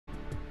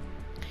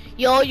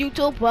Yo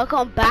YouTube,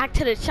 welcome back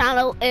to the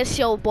channel. It's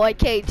your boy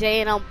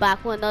KJ and I'm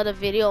back with another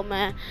video,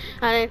 man.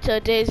 And in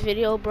today's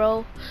video,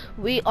 bro,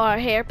 we are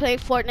here playing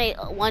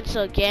Fortnite once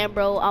again,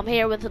 bro. I'm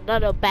here with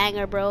another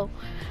banger, bro.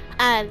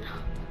 And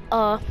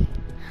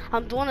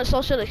I'm doing a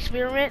social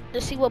experiment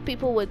to see what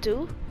people would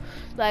do.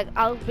 Like,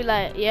 I'll be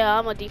like, yeah,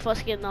 I'm a default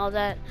skin and all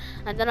that,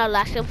 and then I'll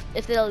ask them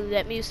if they'll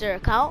let me use their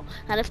account,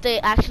 and if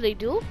they actually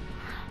do,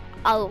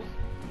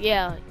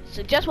 yeah,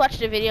 so just watch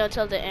the video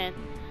until the end.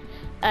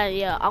 And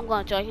yeah, I'm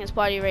gonna join his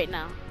party right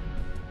now.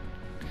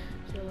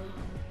 So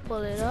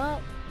pull it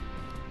up.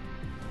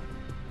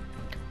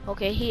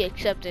 Okay, he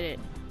accepted it.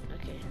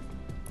 Okay.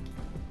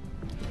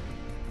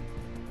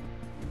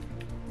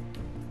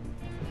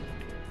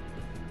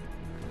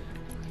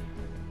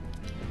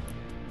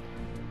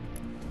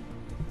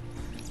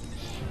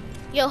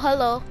 Yo,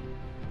 hello.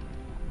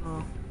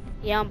 Oh.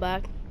 Yeah, I'm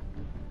back.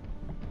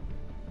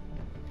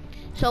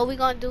 So we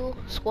gonna do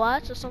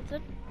squats or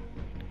something?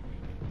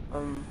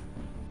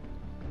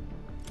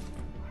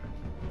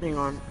 Hang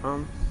on,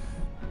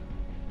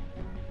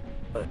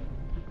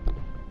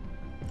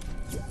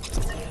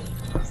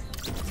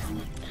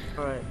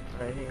 Alright,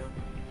 hang on.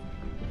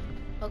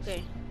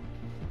 Okay.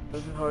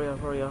 Hurry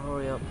up. Ready up.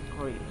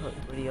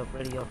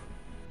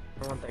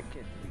 I want that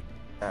kid to be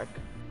back.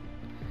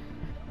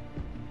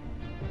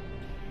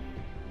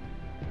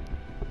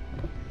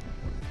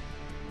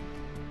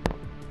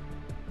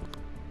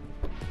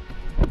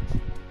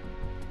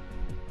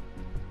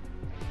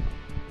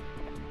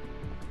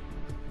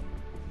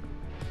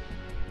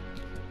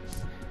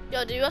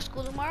 Yo, do you have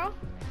school tomorrow?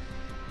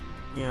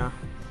 Yeah.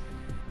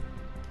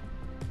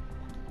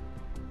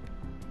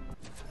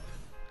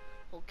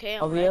 Okay,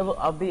 I'll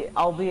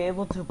be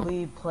able to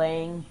be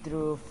playing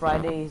through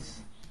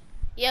Fridays.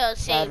 Yeah,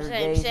 same.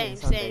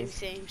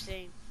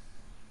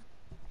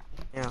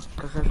 Yeah,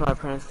 because since my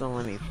parents don't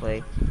let me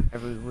play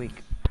every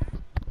week.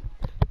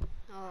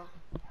 Oh.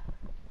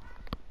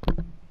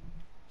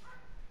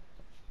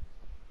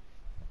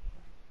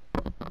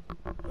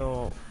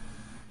 So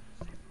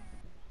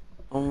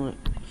only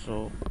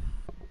so.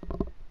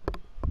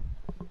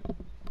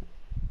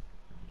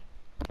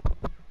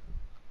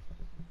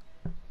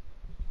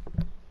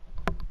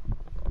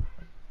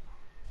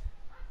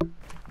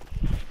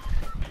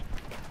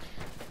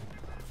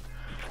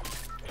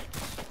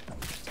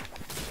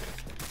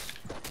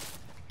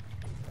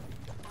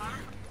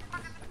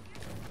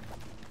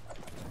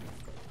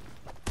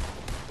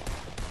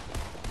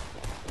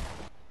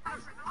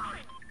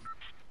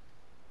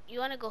 You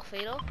wanna go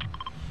fatal?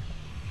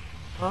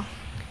 Huh?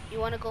 You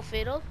wanna go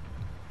fatal?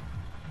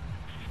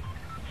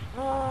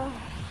 Oh,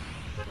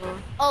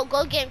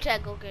 go game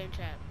chat. Oh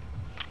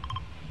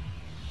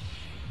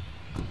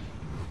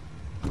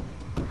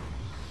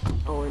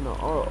wait, no.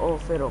 Oh,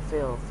 fatal.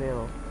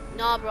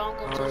 Nah, bro, I'm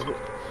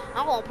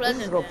going pleasant.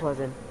 Let's go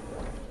pleasant.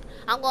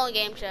 I'm going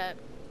game chat.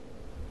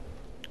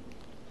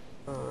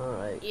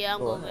 Alright. Yeah,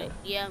 I'm going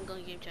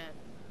game chat.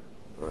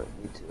 Alright,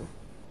 me too.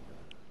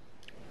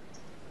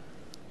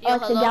 Yo,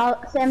 hello?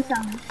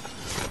 Samsung.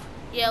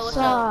 Yeah, what's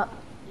up?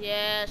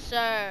 Yes,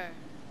 sir.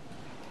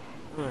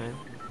 Alright.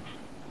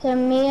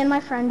 Can me and my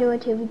friend do a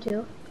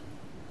 2v2?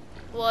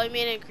 Well, you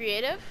mean in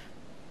creative?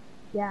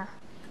 Yeah.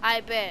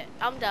 I bet.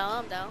 I'm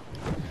down.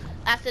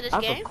 After this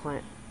game?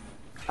 I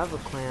have a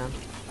clan.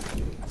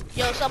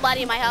 Yo,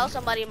 somebody in my house.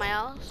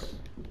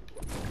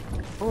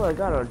 Oh, I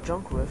got a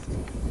junk rift.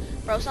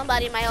 Bro,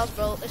 somebody in my house,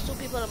 bro. There's 2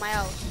 people in my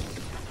house.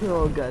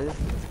 Oh, guys,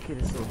 this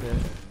kid is so good.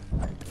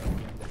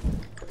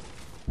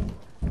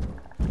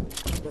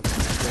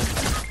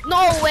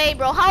 No way,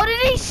 bro. How did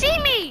he see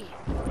me?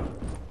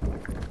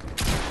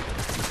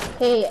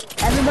 Hey,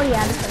 everybody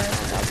added her.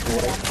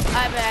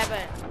 I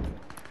bet.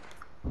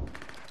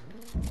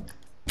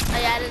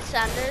 I added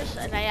Sanders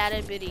and I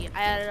added Biddy.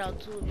 I added all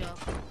 2 of y'all.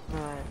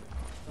 Alright,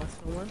 that's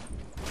the one.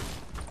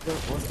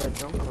 What's that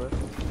junk rift?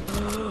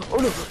 Oh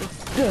no!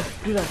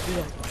 Do that.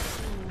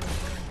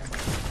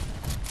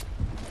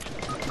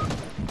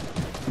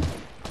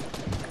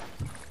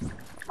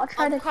 I'll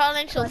try to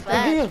crawling so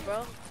fast,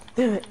 bro.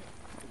 Damn it.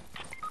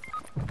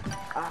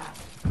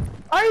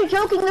 Are you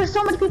joking? There's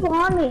so many people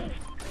on me.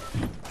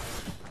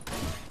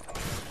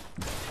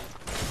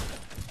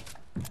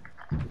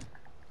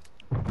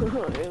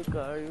 Oh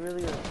god, are you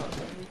really gonna talk to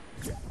me?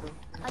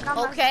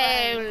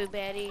 Okay,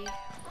 everybody.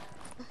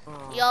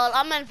 Y'all,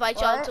 I'm gonna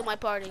invite y'all to my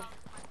party.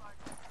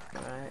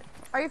 Alright.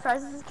 Are you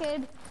friends with this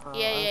kid?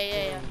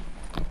 Yeah.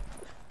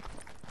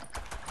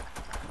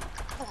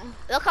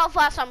 Look how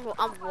fast I'm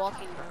walking, bro.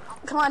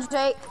 Come on,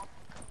 Jake.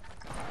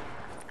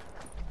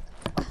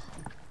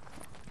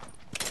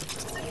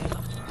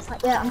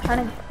 Yeah, I'm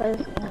trying to play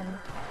this game.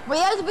 We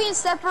have to be in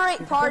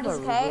separate parties,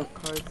 okay?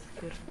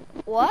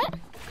 What?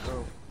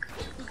 Oh.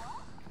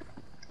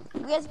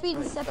 We have to be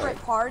in separate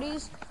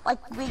parties. Like,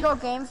 we go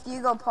games, do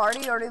you go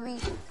party, or do we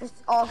just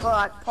all go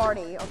like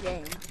party or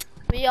game?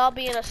 We all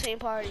be in the same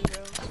party,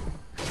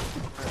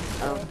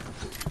 bro.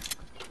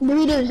 Do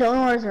we do zone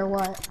wars or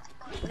what?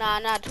 Nah,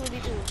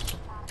 2v2s.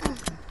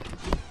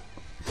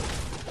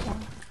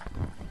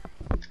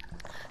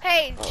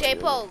 Hey,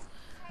 J-Poke.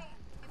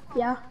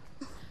 Yeah.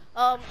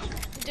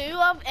 Do you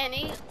have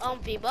any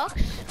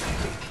V-Bucks?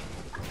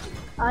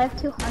 I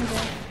have 200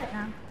 right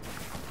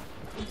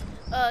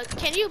now.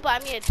 Can you buy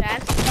me a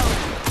dance? No,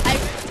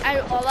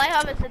 all I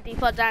have is a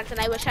default dance, and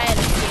I wish I had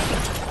a skin.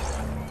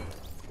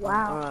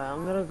 Wow. Alright,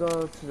 I'm gonna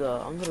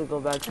go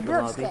back to the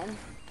Good lobby. skin.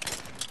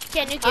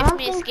 Can you give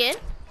me a skin?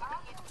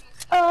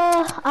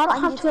 I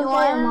don't have to get you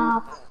invite one. him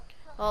off.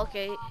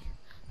 Okay.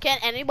 Can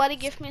anybody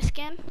give me a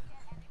skin?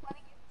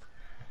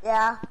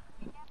 Yeah.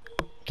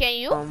 Can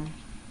you?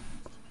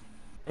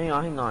 Hang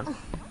on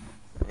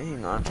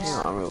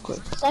real quick.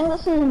 Saying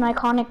this is an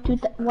iconic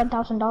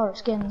 $1,000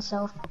 skin,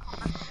 so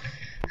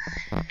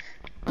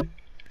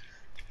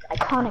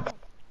iconic.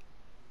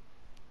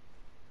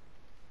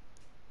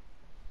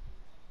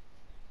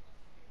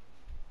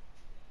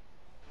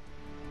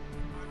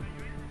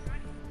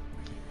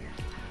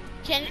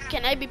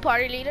 Can I be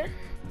party leader?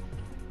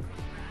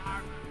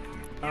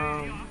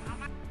 Gosh.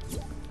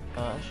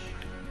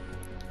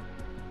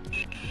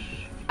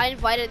 I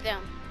invited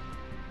them.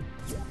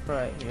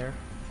 Right here.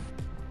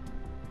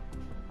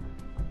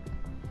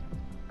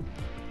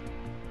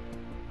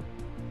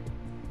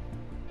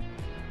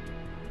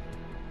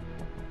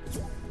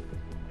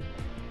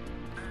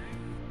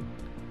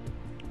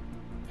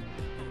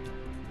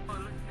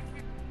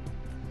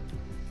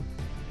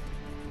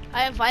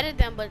 I invited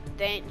them, but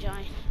they ain't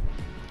joined.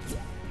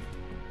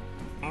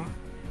 Huh?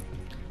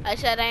 I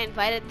said I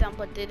invited them,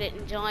 but they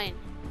didn't join.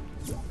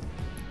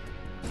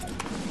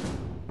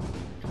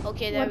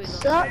 Okay, there What's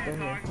we go. up? Right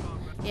here.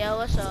 Yeah,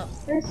 what's up?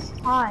 There's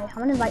Ty. I'm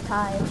gonna invite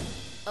Ty.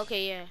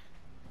 Okay, yeah.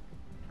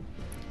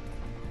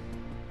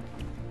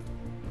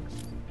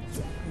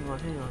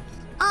 Hang on.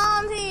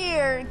 I'm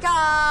here,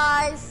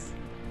 guys.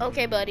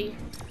 Okay, buddy.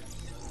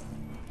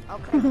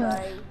 Okay,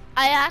 buddy.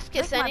 I asked if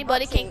Where's my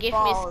anybody butt can cheek give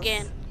balls? me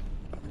skin.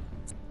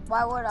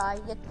 Why would I?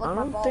 You get to lick I my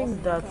don't balls think if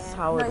you that's can.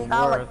 how no, it you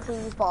gotta lick works.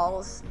 please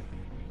balls.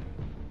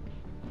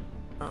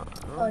 I Oh,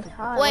 don't think,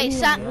 Ty. Wait,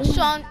 what do you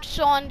mean?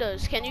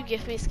 Saunders, can you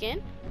give me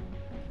skin?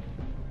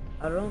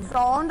 I don't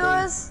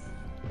Saunders?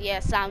 Yeah,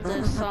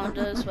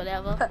 Saunders,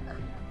 whatever.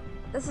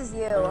 This is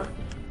you.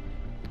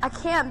 I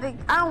can't be.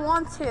 I don't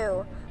want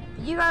to.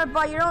 You gotta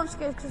buy your own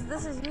skins because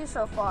this is you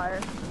so far.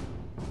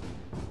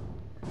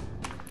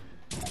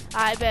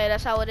 I bet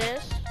that's how it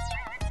is.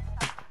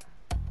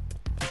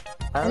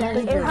 I don't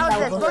think Hey, you're how's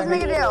this? supposed Let's to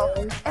make a be- deal.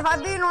 If I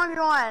beat an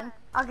 1v1,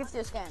 I'll get you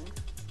a skin.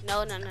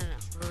 No.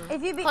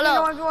 If you beat Hold me in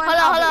on, 1v1,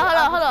 I'll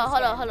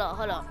get you a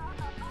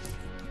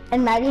skin.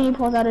 Imagine he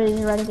pulls out his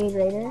Renegade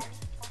Raider.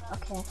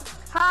 Okay.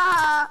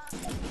 Ha!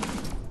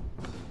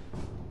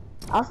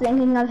 I was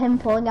thinking of him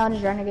pulling out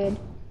his Renegade.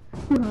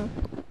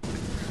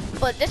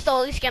 But this the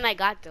only skin I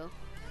got though.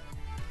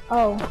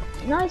 Oh,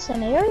 nice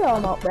scenario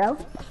mode, bro.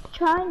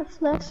 Trying to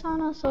flex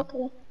on us,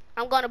 okay.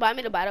 I'm gonna buy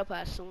me the battle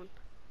pass soon.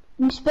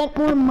 You spent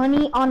more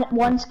money on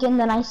one skin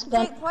than I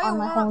spent Jake, play on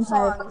my whole warm-up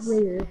entire songs.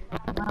 career.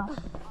 Wow.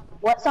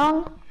 What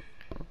song?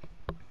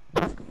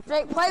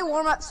 Jake, play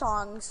warm-up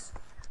songs.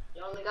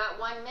 You only got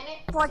 1 minute.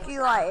 Like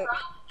you like.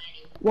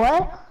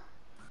 What?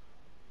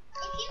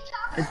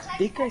 I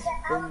think I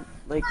spent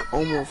like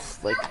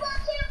almost like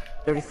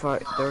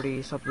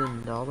 30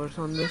 something dollars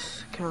on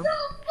this account.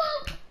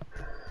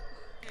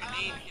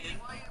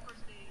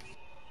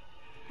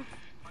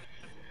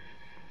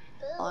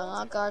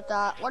 Oh, I got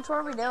that. Which one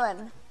are we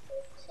doing?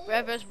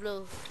 Red vs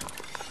blue.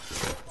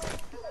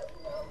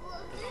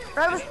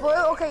 Red was blue?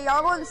 Okay,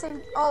 y'all go in the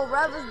same. Oh,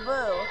 red was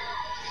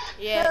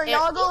blue. Yeah. Here,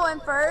 y'all go in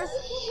first.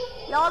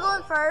 Y'all go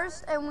in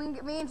first,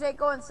 and me and Jake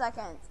go in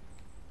second.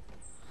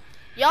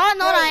 Y'all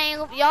know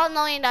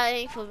that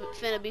ain't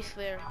finna be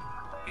fair.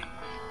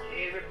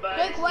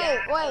 Jake,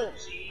 wait.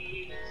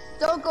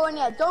 Don't go in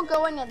yet. Don't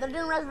go in yet. They're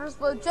doing red versus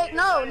blue. Jake,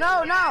 no.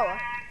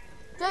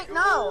 Jake,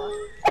 no.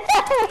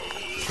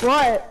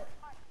 What?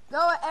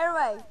 Go,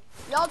 everybody.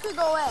 Y'all two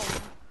go in.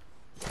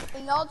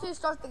 And y'all two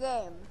start the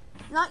game.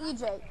 Not you,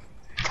 Jake.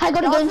 Ty, go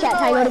to Y'all game two chat. go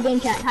Ty, go to in. game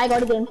chat. Ty, go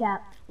to game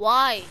chat.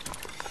 Why?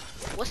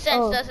 What sense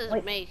Oh, does it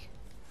wait. make?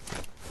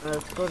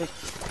 Let's go to.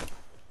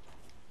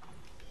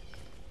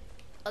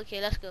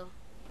 Okay, let's go.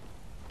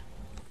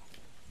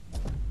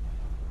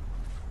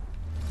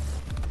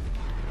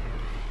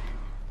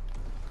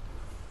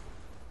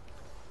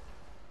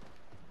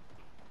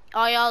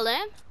 Are y'all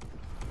in?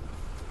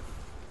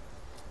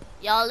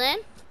 Y'all in?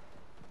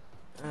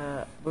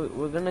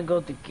 We're gonna go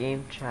to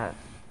game chat.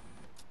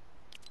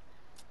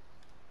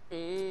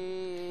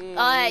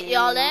 Alright,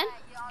 y'all in?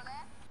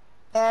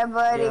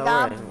 Everybody Yeah,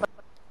 got. we're in.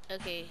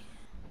 Okay.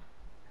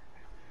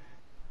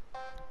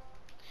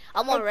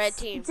 I'm on red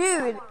team.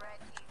 Dude,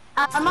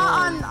 I'm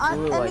not on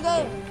Blue in the light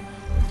game.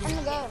 In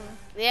the game.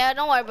 Yeah,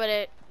 don't worry about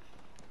it.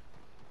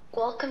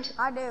 Welcome to.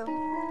 I do.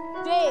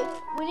 Jake,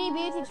 we need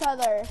to beat each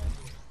other.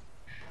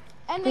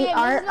 End the Wait, game.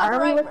 are- This is not the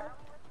are we right. with-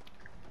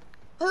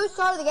 Who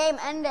started the game?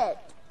 End it.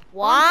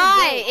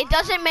 Why? It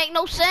doesn't make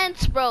no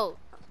sense, bro.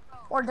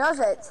 Or does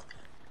it?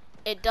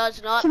 It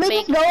does not Should we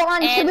make just go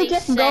on? Should any we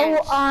just sense. go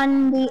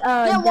on the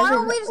Yeah, why desert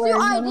don't we just do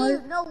or ID?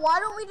 Nomad? No, why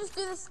don't we just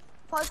do this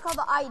place called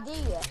the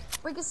ID?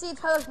 We can see each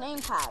other's name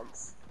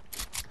tags.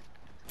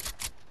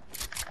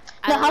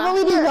 So how about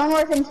we do Zone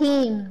Wars and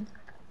team?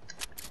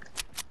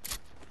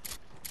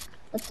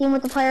 Let's team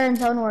with the player in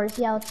Zone Wars.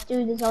 Yeah, let's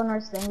do the Zone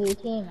Wars thing. You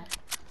team.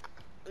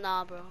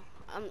 Nah, bro.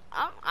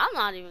 I'm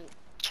not even,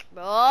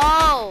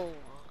 bro.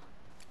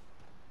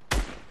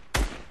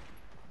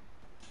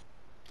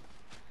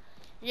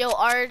 Yo,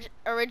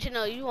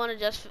 original, you wanna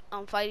just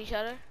fight each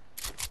other?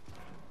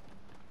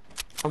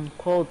 I'm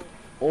called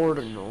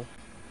Ordinal.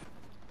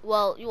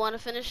 Well, you wanna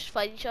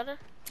fight each other?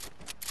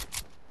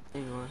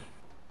 Hang on.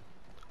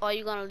 Or are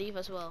you gonna leave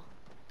as well?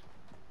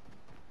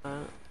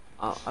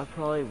 I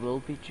probably will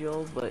be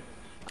Joe, but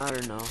I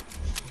don't know.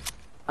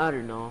 I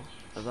don't know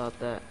about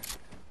that.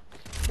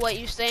 What,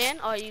 you staying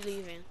or are you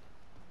leaving?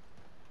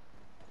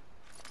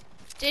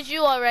 Did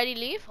you already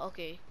leave?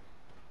 Okay.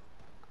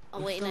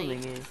 I'm waiting on you.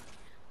 In.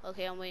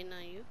 Okay, I'm waiting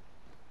on you.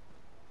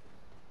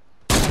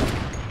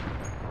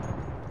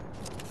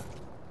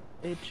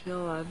 Hey,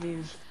 chill, I haven't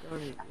even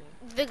started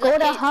yet. Go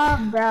to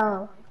hub,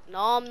 bro. No,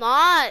 I'm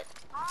not.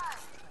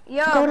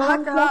 Yo, go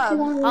back to hub.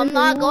 I'm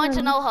not going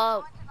to no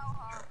hub.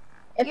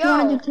 If you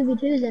want to do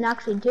 2v2s, then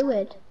actually do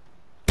it.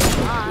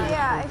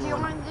 Yeah, if you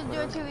wanted to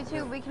do a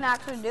 2v2, we can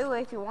actually do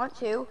it if you want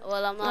to.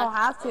 Well, I'm not. You don't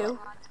have to.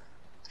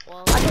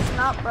 Well, I guess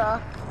not, bro.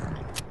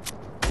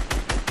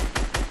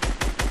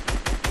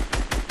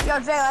 Yo,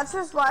 Jay, let's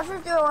just do a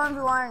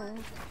 1v1.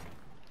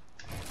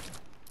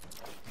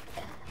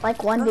 Like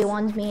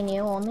 1v1s, me and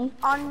you only.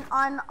 On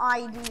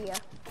ID.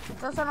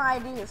 Just on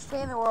ID.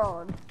 Stay in the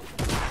world.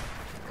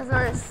 Cause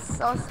we're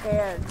so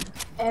scared.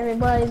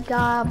 Everybody's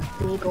got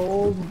big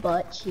old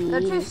butt cheeks.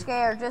 They're too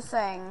scared. Just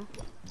saying.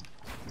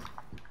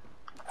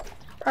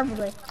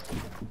 Perfectly.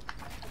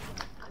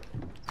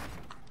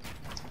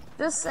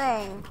 Just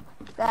saying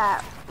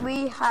that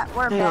we're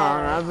Hang bad.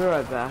 on, I'll be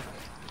right back.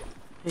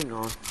 Hang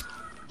on.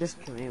 Just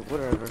kill me,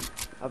 whatever.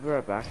 I'll be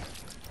right back.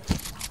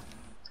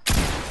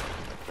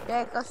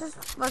 Jake, let's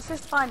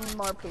just find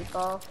more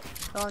people.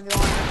 Don't you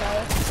want to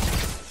play?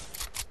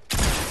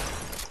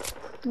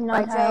 No,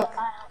 Bye, Jake.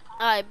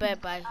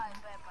 alright, bye.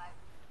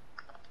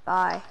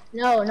 Bye.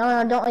 No,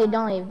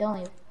 don't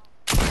leave.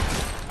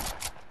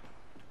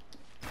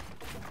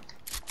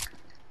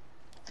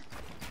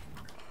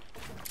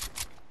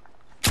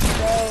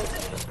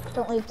 Jake.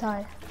 Don't leave,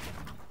 Ty.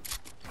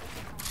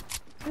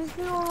 These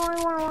people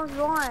only want to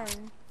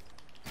join.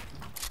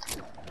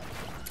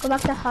 Go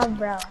back to hub,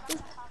 bro.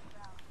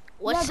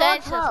 What Yeah,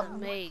 sense go does hub. it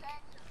make?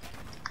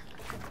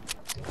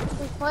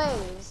 Just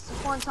plays.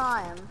 Just one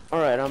time.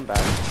 Alright, I'm back.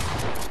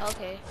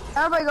 Okay.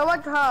 Everybody go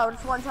back to hub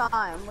just one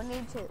time. We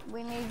need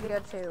you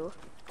to.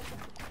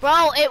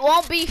 Bro, it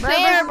won't be Bro,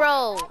 fair, but-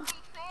 bro.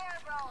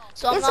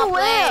 So I'm Yes, not it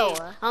playing.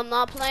 will. I'm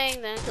not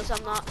playing then, cause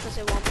it won't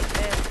be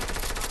fair.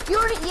 You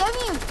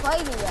haven't even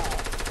played it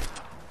yet.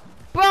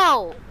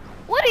 Bro,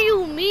 what do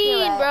you mean,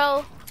 You're right.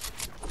 bro?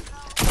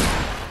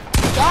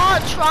 Y'all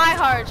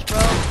tryhards,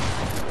 bro.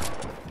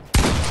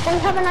 They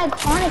have an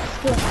iconic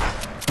skin.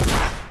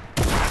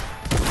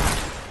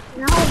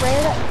 You know how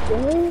rare that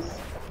skin is?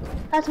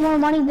 That's more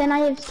money than I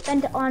have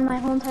spent on my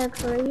whole entire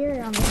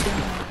career on this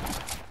game.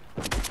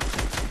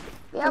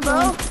 Yeah,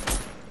 bro.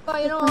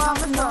 But you don't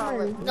have a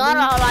dollar. Not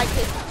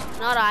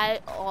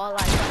all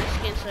iconic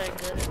skins are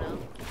good enough.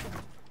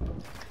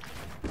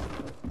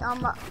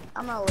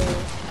 I'm gonna leave.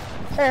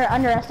 Sir,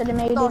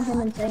 underestimating Oh.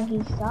 him and saying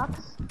he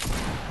sucks.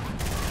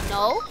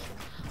 No,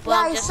 but Yeah,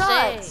 I'm he just sucks.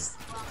 saying.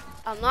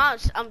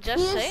 I'm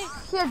just saying.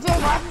 Here,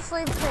 Jake, watch us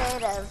leave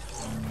creative.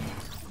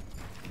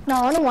 No,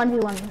 I want a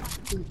 1v1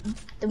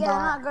 the Yeah, bot.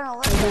 I'm not gonna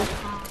listen.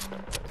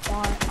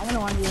 Bot. I want a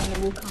 1v1 the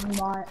Wukong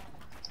bot.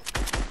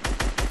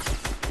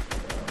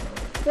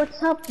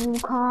 What's up,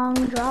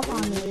 Wukong? Drop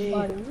on me,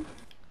 buddy.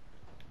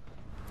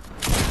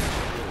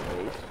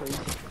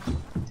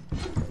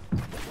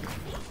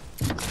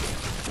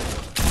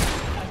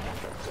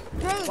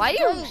 Jake, Why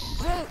you-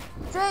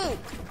 Jake,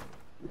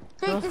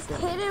 this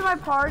kid in my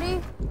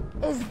party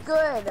is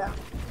good.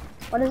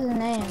 What is his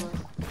name?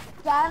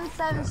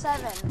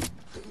 Dan77.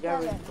 Yeah,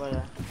 Seven.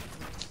 but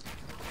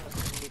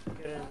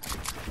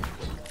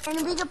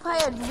And we can play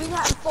it. We can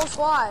have a full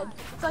squad.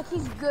 It's like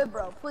he's good,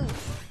 bro. Please.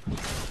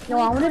 No,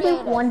 I want to do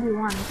creative.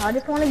 1v1. So I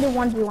just want to do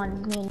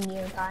 1v1 me and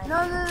you, guys. No.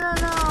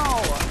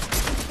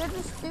 They're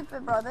just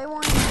stupid, bro. They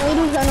want. Can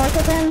we do Zone Wars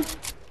with him?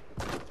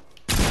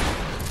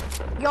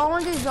 Y'all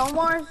want to do Zone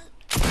Wars?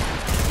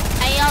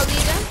 Ain't y'all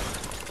leaving?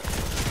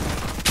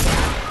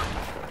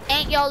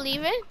 Ain't y'all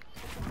leaving?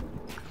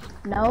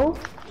 No.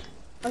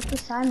 Let's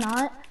just I'm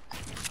not.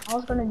 I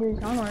was gonna do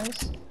Zone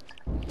Wars.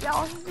 Yeah,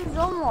 let's just do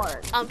Zone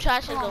Wars. I'm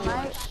trashing Come on, the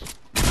mate. wars.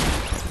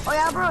 Oh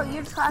yeah, bro,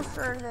 you're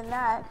faster than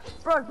that.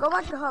 Bro, go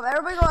back to hub.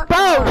 Everybody go back to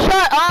Bro, hub.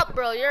 shut up,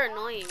 bro. You're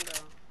annoying,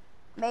 bro.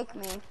 Make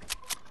me.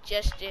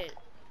 Just did.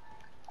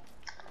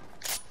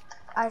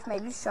 I just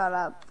made you shut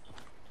up.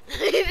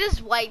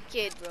 This white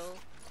kid, bro.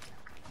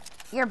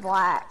 You're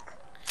black.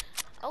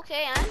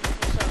 Okay, and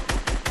what's up?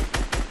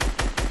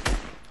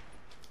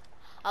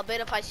 I'll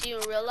bet if I see you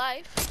in real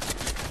life.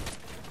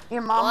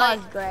 Your mama's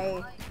What?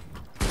 gray.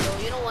 Bro,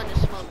 you don't want to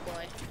smoke,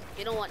 boy.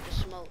 You don't want to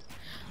smoke.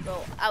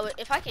 Bro,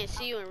 if I can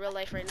see you in real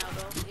life right now,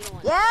 bro, you don't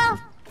want Yeah?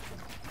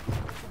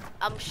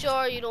 I'm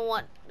sure you don't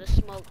want the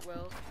smoke,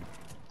 bro.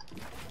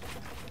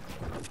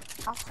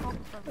 I'll smoke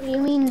What for do you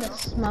mean the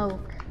smoke?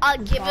 I'll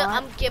give it. Bot?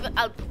 I'm giving.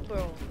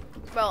 Bro.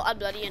 I'll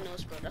bloody your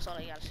nose, bro. That's all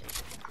I gotta say.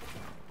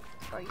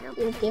 Bro,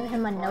 You give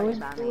him a nose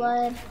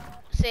blood?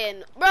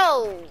 Saying,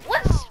 bro,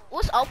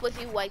 what's up with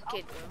you, white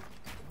kid, bro?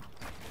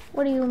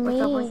 What do you mean?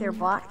 What's up with your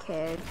black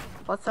kid?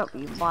 What's up,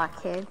 you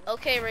black kid?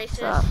 Okay, What's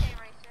racist. up?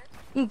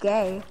 You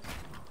gay.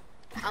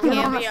 I'm gay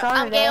You're over not your. sorry,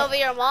 I'm gay Dad. over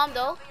your mom,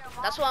 though.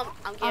 That's why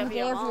I'm gay I'm over gay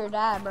your for mom. your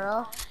dad,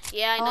 bro.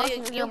 Yeah, I know you.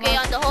 Unless You your gay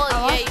on the whole.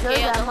 Yeah, unless you your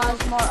gay on the whole.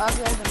 grandma's more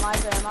uglier than my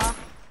grandma.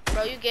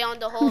 Bro, you gay on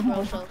the whole,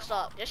 bro. So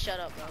stop. Just shut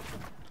up, bro.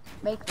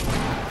 Make me.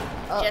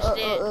 Just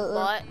did,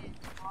 but.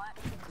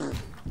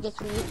 Guess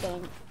what you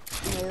think,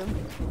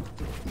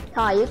 noob.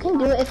 Ty, you can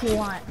do it if you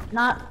want.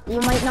 You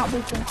might not be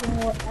thinking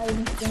what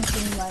I'm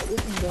thinking, but you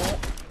can do it.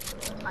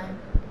 Fine.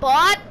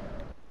 But.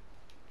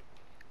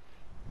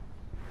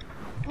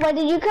 What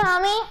did you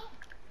call me?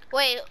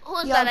 Wait,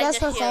 who's Yo, that? I guess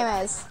just what hear?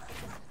 name is?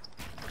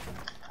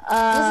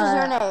 This is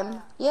your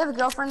name. You have a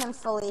girlfriend named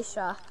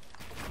Felicia.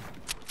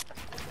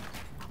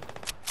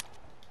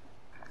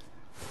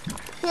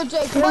 Here,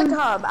 Jake, come on to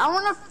Hub. I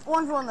want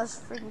to one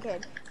this freaking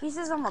kid. He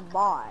says I'm a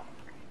bot.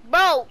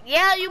 Bro,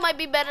 yeah, you might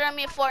be better than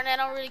me in Fortnite. I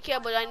don't really care,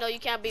 but I know you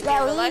can't beat me in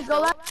Yeah, real we life, go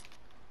though. back.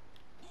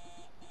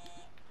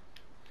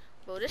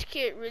 Bro, this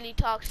kid really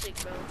toxic,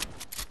 bro.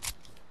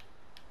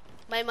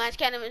 My minds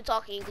can't even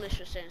talk English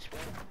for sense, bro.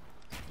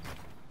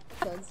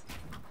 Kids.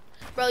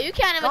 Bro, you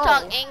can't even Go.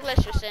 talk English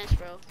for sense,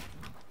 bro.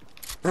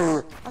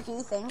 What do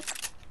you think?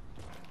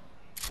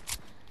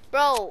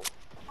 Bro,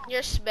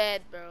 you're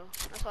sped, bro.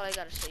 That's all I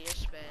gotta say. You're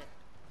sped.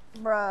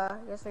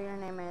 Bruh, guess what your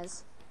name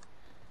is?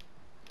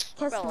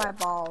 Kiss Bro. my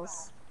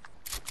balls.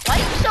 Why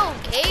you so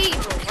gay,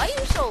 bro? Why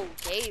you so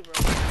gay, bro?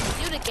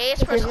 You the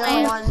gayest person you're I the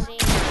ever one- seen.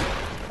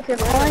 If you're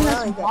calling us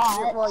really good.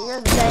 bots, Well, you're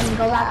the- then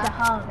go back yeah. to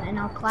Hub and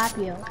I'll clap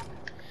you.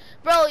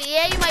 Bro,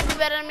 yeah, you might be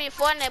better than me in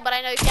Fortnite, but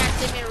I know you can't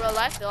see me in real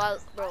life, though.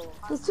 Bro,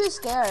 He's too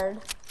scared.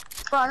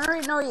 Bro, I don't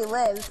even know where you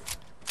live.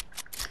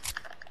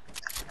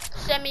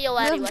 send me your You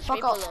ID. live in Watch me fuck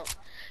pull up.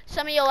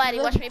 Send me your ID.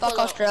 You Watch live me in pull fuck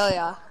up.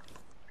 Australia.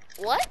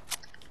 What?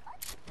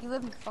 You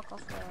live in fuck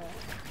Australia.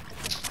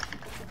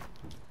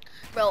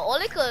 Bro,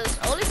 only cause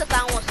I won't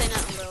say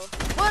nothing, bro.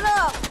 What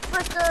up,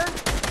 fricker?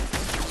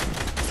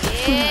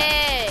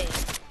 Yeah.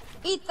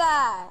 Eat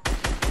that.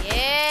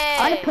 I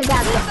want Yeah. to put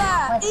that Eat down.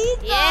 that. Eat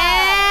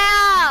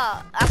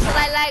that. Yeah. That's what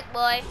I like,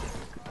 boy.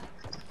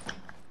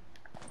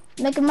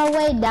 Making my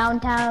way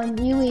downtown,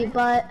 you eat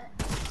butt.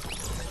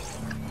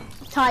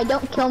 Ty,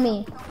 don't kill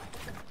me.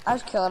 I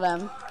just killed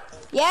him.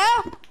 Yeah?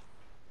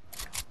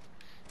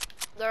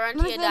 Go run Let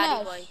to me your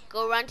daddy, finish. boy.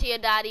 Go run to your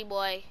daddy,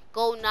 boy.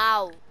 Go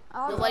now.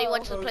 Nobody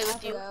wants to play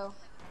with you.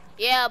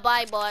 Yeah,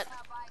 bye, bot.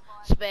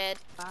 Sped.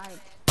 Bye.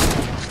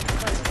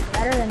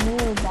 Better than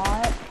you,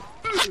 bot.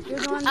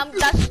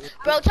 That's,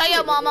 bro, tell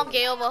your mom I'm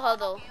gay over her,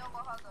 though.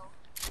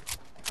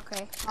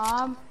 Okay.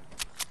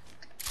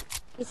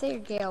 You say you're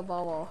gay,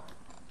 Bobo.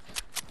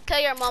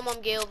 Tell your mom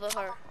I'm gay over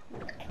her.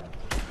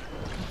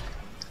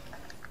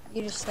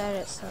 You just said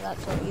it, so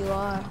that's what you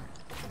are.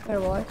 Here,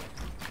 boy.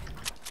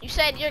 You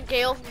said you're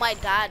gay over my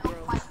dad, bro.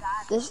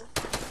 This.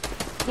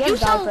 You You have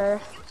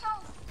diaper.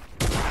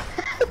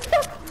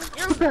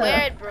 You're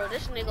weird, bro.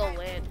 This nigga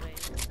weird, man.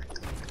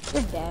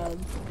 You're dead.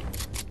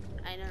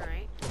 I know,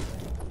 right?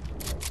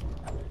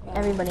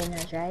 Everybody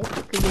knows, right?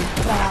 Because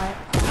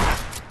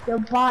your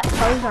bot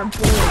toes are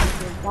big.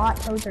 Your bot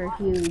toes are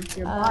huge.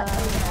 Your bot toes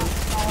are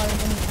smaller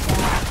than your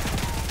bot.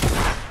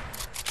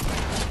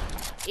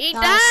 Eat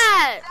Nice.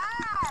 that!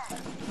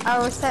 I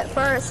was set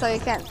first, so you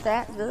can't do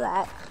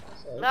that.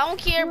 I don't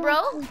care,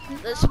 bro.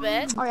 This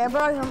bad. Oh yeah,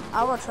 bro.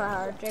 I will try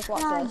hard. Jake,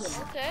 watch this.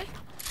 Okay.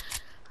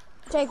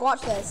 Jake,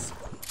 watch this.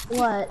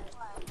 What?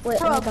 Wait,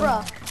 Bro, hold on.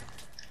 bro.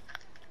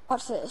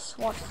 Watch this.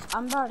 Watch this.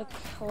 I'm about to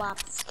clap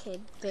this kid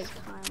big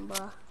time,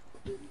 bro.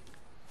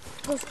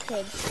 This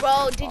kid.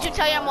 Bro, did you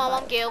tell your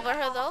mom I'm gay over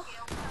her, though?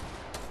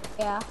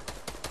 Yeah.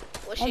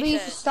 What Maybe she you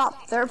said? should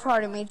stop third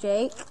party me,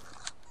 Jake.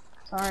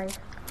 Sorry.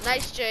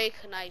 Nice, Jake.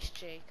 Nice,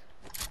 Jake.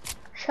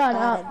 Shut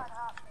Bad. up.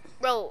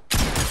 Bro,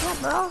 Yeah,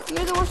 bro.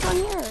 You're the worst one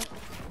here.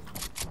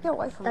 Get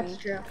away from That's me.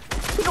 true.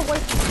 Get away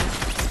from me.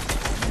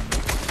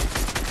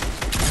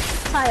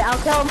 Hi, I'll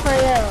kill him for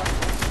you.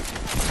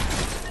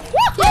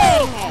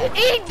 woohoo!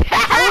 Eat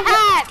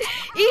that!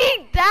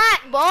 Eat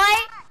that, boy!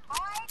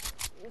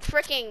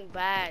 Freaking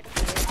bad.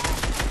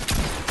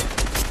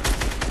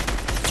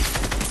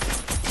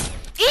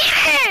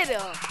 Eat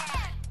it!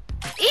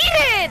 Eat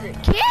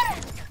it,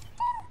 kid!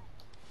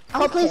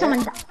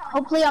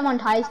 Hopefully I'm on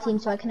Ty's team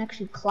so I can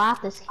actually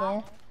clap this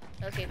kid.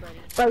 Okay, buddy.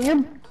 Bro,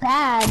 you're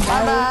bad, bro.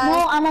 Bye-bye.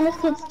 No, I'm on this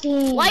kid's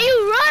team. Why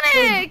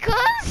you running,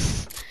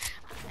 cuz?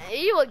 Are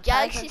you a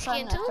galaxy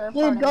skin too?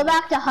 Dude, go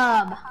back to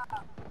Hub.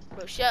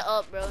 Bro, shut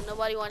up, bro.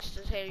 Nobody wants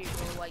to hear you,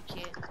 bro, white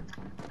kid.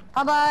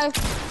 Bye-bye.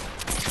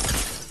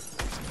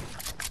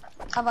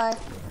 Bye-bye.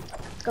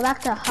 Go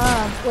back to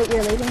Hub. Wait,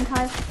 you're leaving,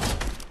 Ty?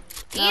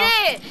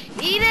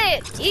 Eat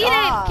it,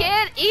 Stop.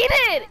 kid. Eat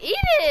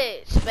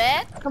it,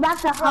 sped. Go back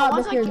to Bro, hub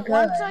once if you're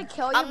good. I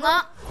kill you, I'm bro,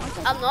 not.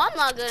 I'm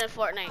not good at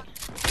Fortnite.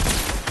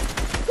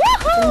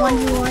 Then Woohoo!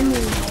 1v1 me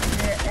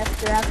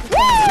if you're after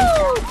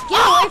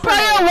Oh, bro,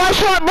 you're one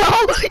shot, bro.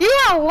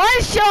 You're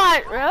one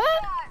shot, bro.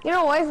 get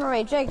away from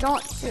me, Jake.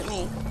 Don't shoot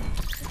me.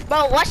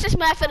 Bro, watch this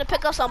man finna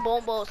pick up some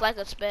bombos like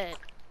a sped.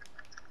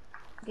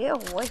 Get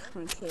away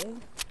from me, kid.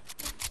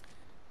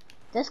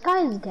 This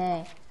guy is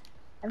gay.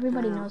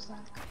 Everybody knows that.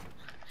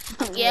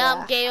 Yeah,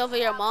 I'm gay over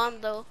your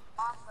mom though.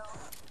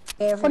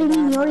 What do you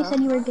mean? You already said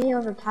you were gay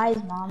over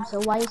Kai's mom, so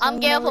why are you saying I'm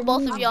gay that over with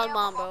both me? of y'all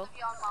mom, bro.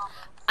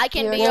 I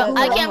can You're be gay your, over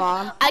I your can,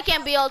 mom. I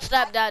can be your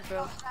stepdad,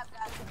 bro.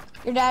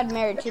 Your dad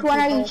married two Which one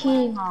are you people.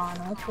 cheating on?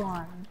 Which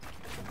one?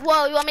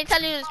 Whoa, you want me to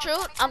tell you the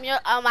truth?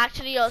 I'm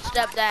actually your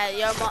stepdad.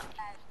 Your mom,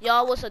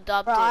 y'all was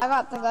adopted. Bro, I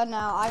got the gun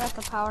now. I got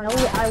the power No,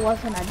 now. I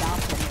wasn't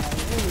adopted.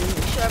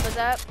 You sure about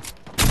that?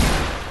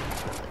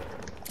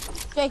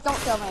 Jake, don't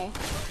kill me.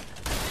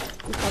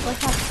 Because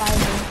let's have 5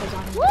 minutes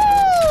on Woo!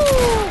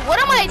 you. What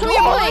am I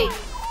doing?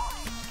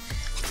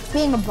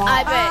 Being a bot.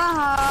 I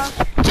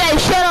bet. Jay,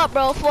 shut up,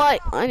 bro. Before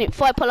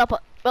I pull up.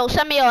 Bro,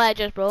 send me your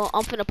address, bro.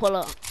 I'm finna pull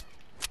up.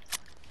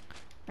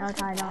 No, I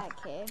don't. That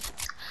kid.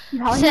 You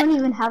probably don't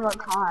even have a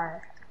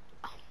car.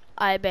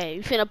 I bet.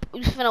 You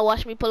finna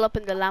watch me pull up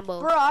in the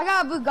Lambo. Bro, I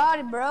got a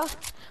Bugatti, bro.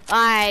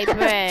 I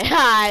bet.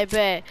 I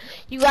bet.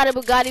 You got a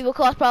Bugatti will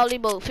cost probably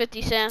about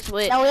 50 cents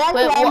with No, we have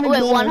with, the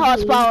with 1 Lamborghini.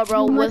 horsepower,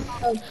 bro. He With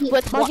must- one-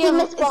 he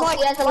It's like,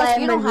 he has a like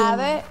you don't Lamborghini. have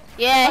it.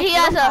 yeah, Like, he you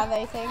has don't have a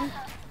anything.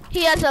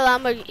 he has a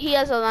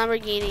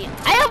Lamborghini.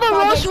 I have a Project,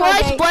 Rolls Royce,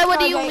 project, boy. What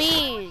do you project.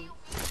 mean?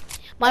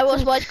 My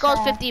Rolls Royce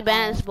costs 50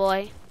 bands,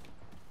 boy.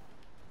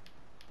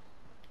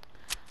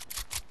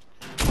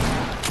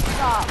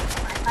 Stop.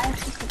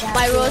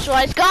 My Rolls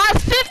Royce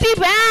costs 50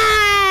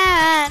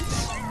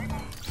 bands.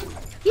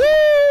 Yee!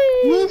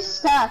 You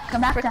suck.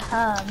 Come back to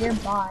hub. You're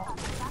bot.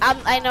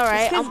 I know,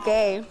 right? This kid's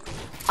gay.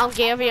 I'm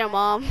gay over your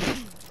mom.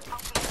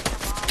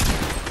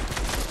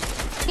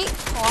 You're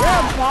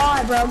a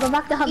bot, bro. Go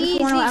back to hub if you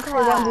want to Easy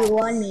actually class.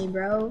 1v1 me,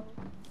 bro.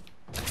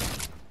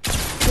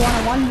 If you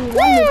want to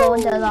 1v1 me, go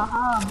into the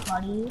hub,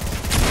 buddy.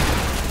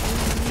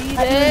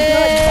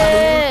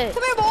 Yeah.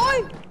 Come here,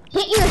 boy.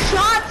 Hit your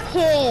shots,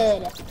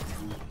 kid.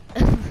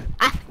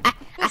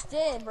 Just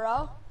did,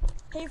 bro.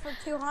 Pay for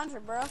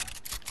 200, bro.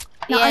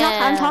 No,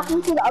 I'm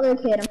talking to the other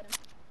kid.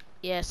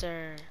 Yes,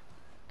 sir.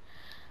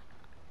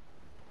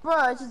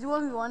 Bro, it's just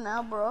 1v1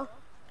 now, bro.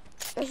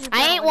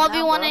 I ain't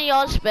 1v1 in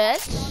y'all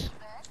speds.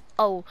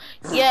 Oh,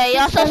 yeah,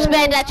 y'all so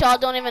sped that y'all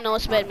don't even know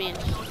what sped means.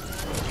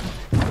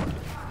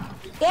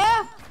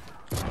 Yeah.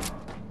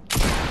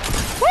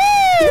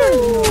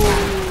 Woo!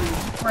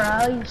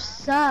 Bro, you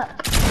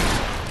suck.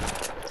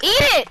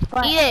 Eat it!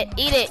 Eat it!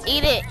 Eat it!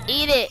 Eat it!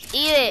 Eat it!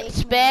 Eat it!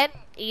 Sped!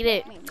 Eat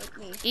it! Make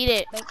me. Eat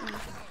it! Make me.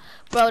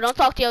 Bro, don't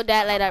talk to your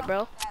dad like that,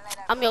 bro.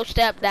 I'm your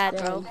stepdad,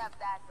 bro.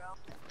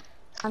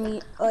 I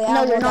mean, oh yeah.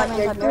 No, you're well, not. that means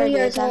You're I'm 3 married,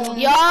 years that old.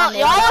 means Y'all I'm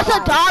married was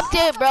twice.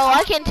 adopted, bro.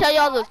 I can tell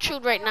y'all the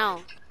truth right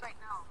now.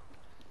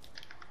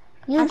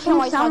 You I can't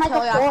wait till I sound like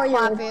tell you a I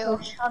 4-year-old. clap you.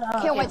 So shut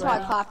up. Can't wait till I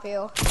bro. clap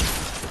you.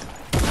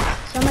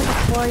 Sound like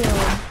a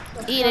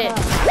 4-year-old. Eat it.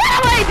 What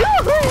am I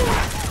doing?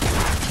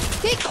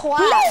 Get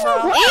clapped, bro.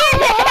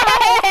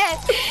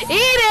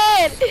 Eat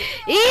it!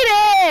 Eat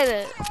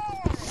it!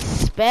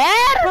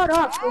 Sped? Shut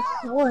up. You're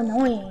so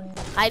annoying.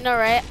 I know,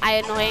 right? I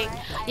annoying.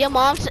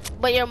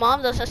 But your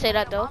mom doesn't say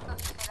that though.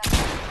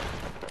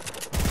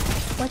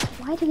 What?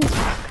 Why did he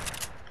talk?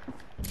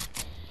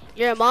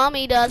 Your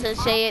mommy doesn't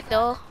say it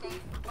though.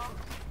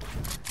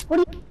 What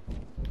do you?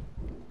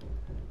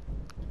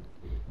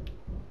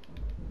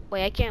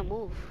 Wait, I can't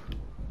move.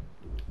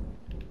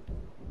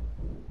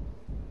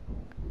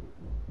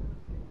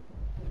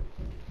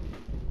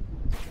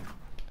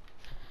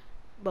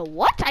 But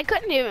what? I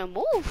couldn't even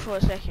move for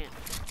a second.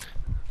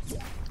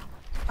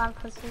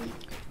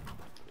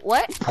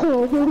 What?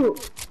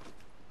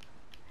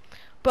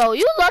 Bro,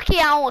 you lucky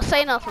I won't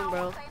say nothing,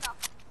 bro.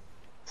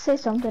 Say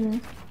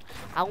something.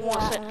 I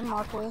won't say. I'm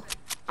awkward.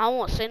 I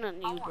won't say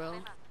nothing to you, bro.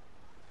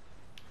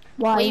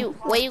 Why?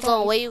 Where you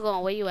going? Where you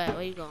going? Where you at?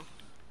 Where you going?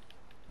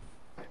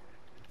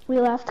 We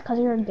left because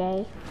you're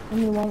gay and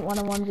you won't want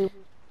to 1v.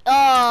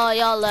 Oh,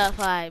 y'all left.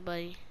 Hi,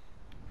 buddy.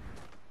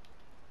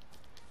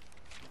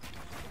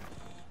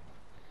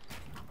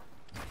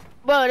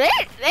 Bro, they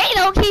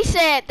don't keep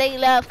saying they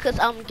left because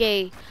I'm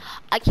gay.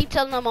 I keep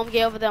telling them I'm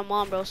gay over their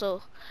mom, bro.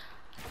 So,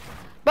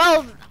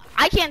 bro,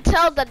 I can't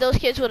tell that those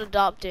kids were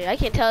adopted. I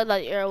can't tell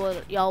that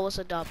y'all was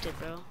adopted,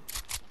 bro.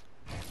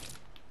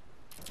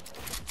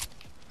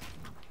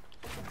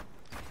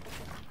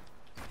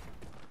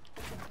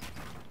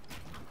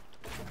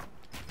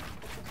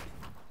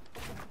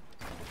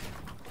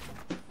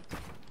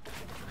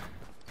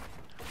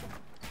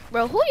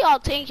 Bro, who y'all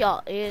think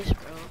y'all is,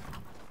 bro?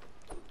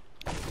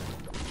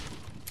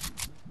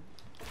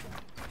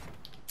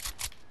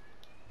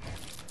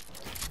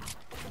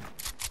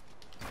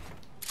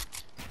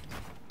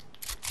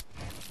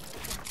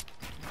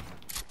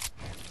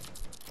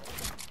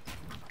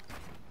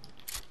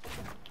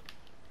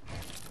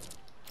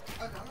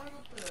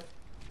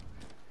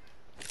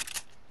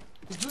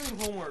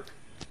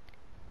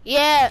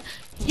 Yeah.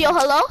 Yo,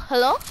 hello?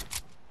 Hello?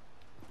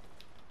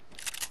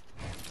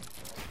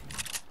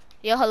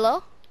 Yo,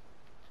 hello?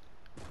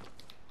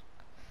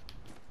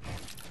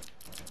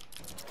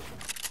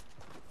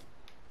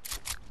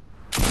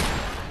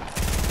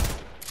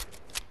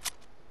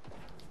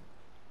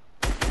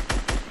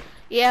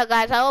 Yeah,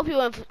 guys, I hope you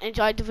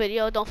enjoyed the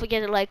video. Don't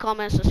forget to like,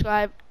 comment,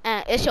 subscribe.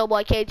 And it's your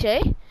boy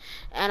KJ.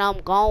 And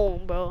I'm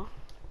gone, bro.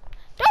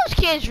 Those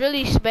kids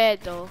really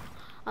sped, though.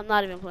 I'm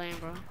not even playing,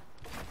 bro.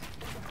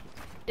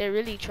 They're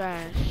really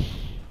trash.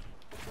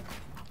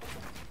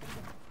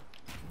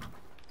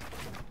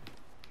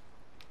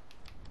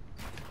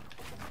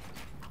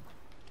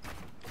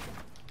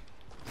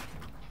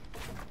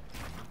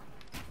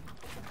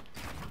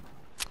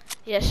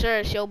 Yes, sir.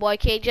 It's your boy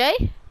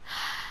KJ.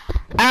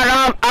 And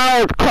I'm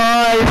out,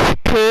 cuz.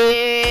 Peace.